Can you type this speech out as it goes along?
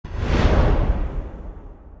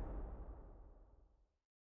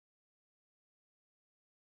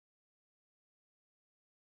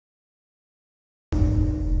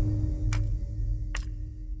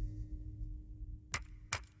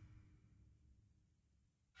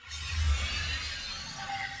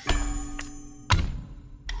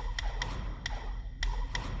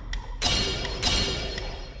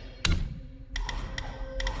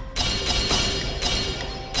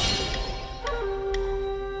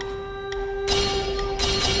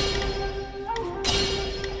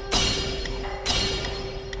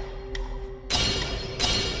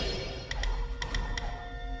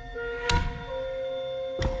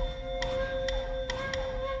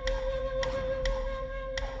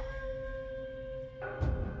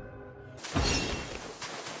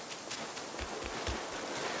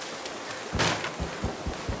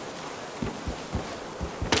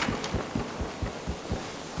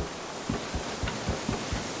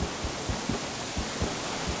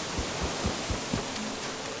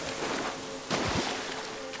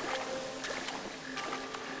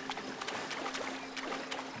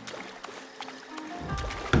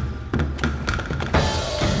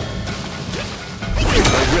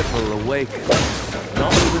ripple awakens,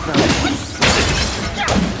 not without.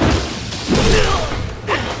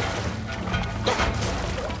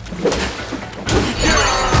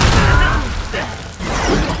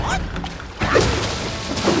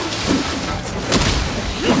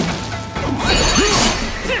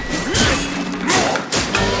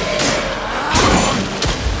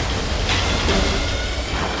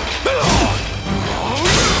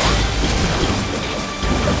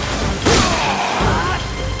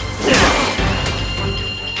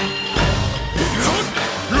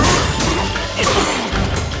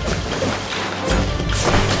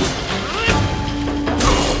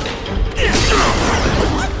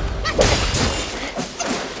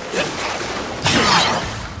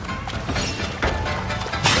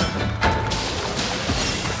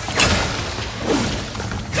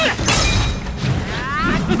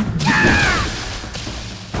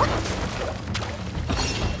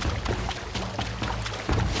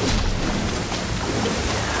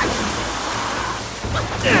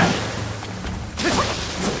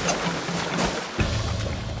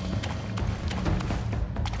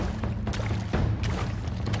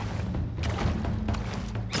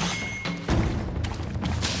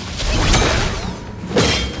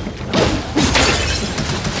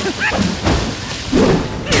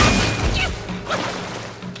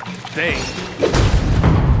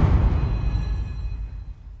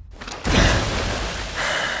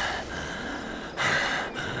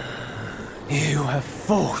 You have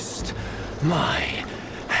forced my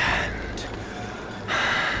hand.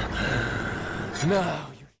 Now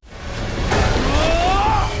you...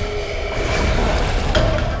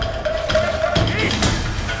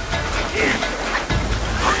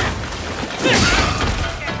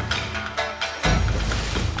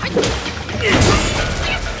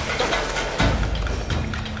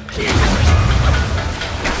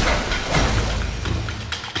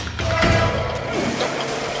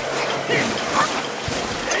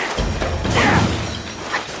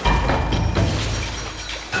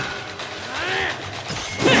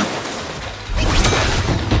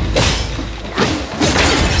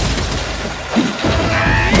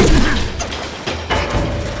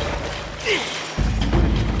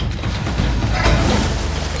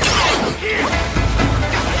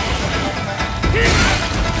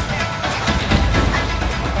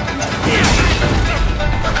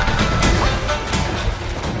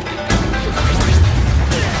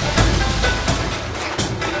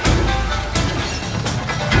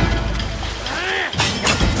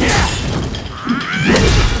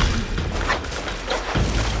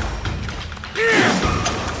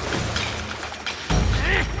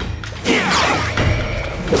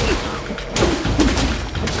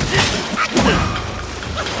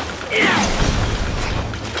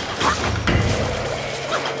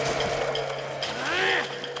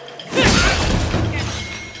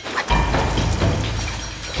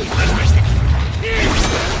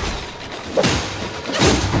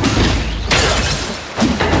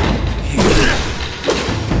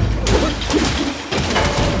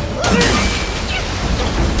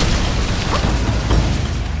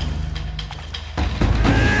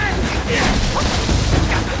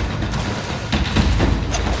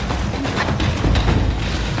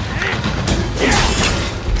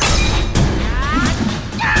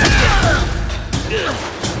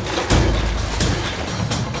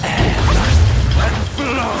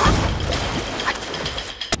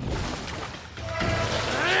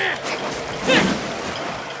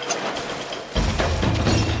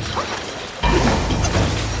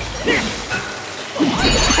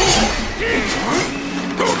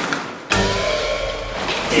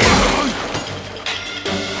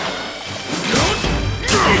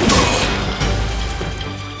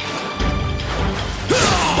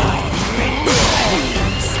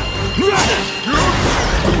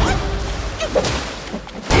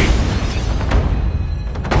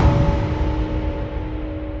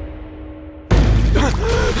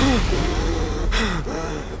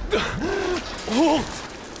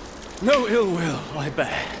 No ill will I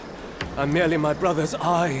bear. I'm merely my brother's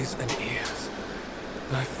eyes and ears.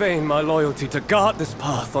 I feign my loyalty to guard this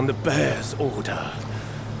path on the bear's order.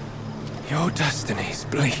 Your destiny's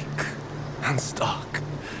bleak and stark.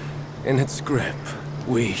 In its grip,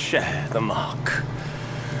 we share the mark.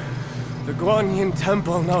 The Guanyin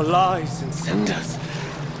temple now lies in cinders,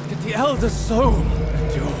 yet the elder soul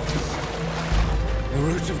endures. The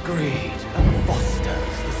root of greed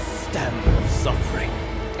fosters the stem of suffering.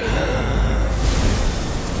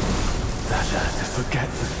 Better to forget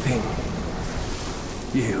the thing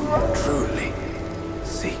you truly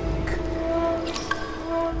seek.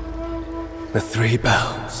 The 3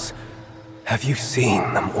 bells Have you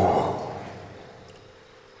seen them all?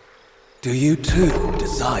 Do you too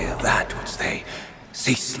desire that which they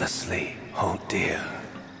ceaselessly hold dear?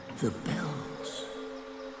 The bells.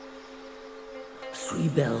 3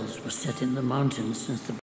 bells were set in the mountains since the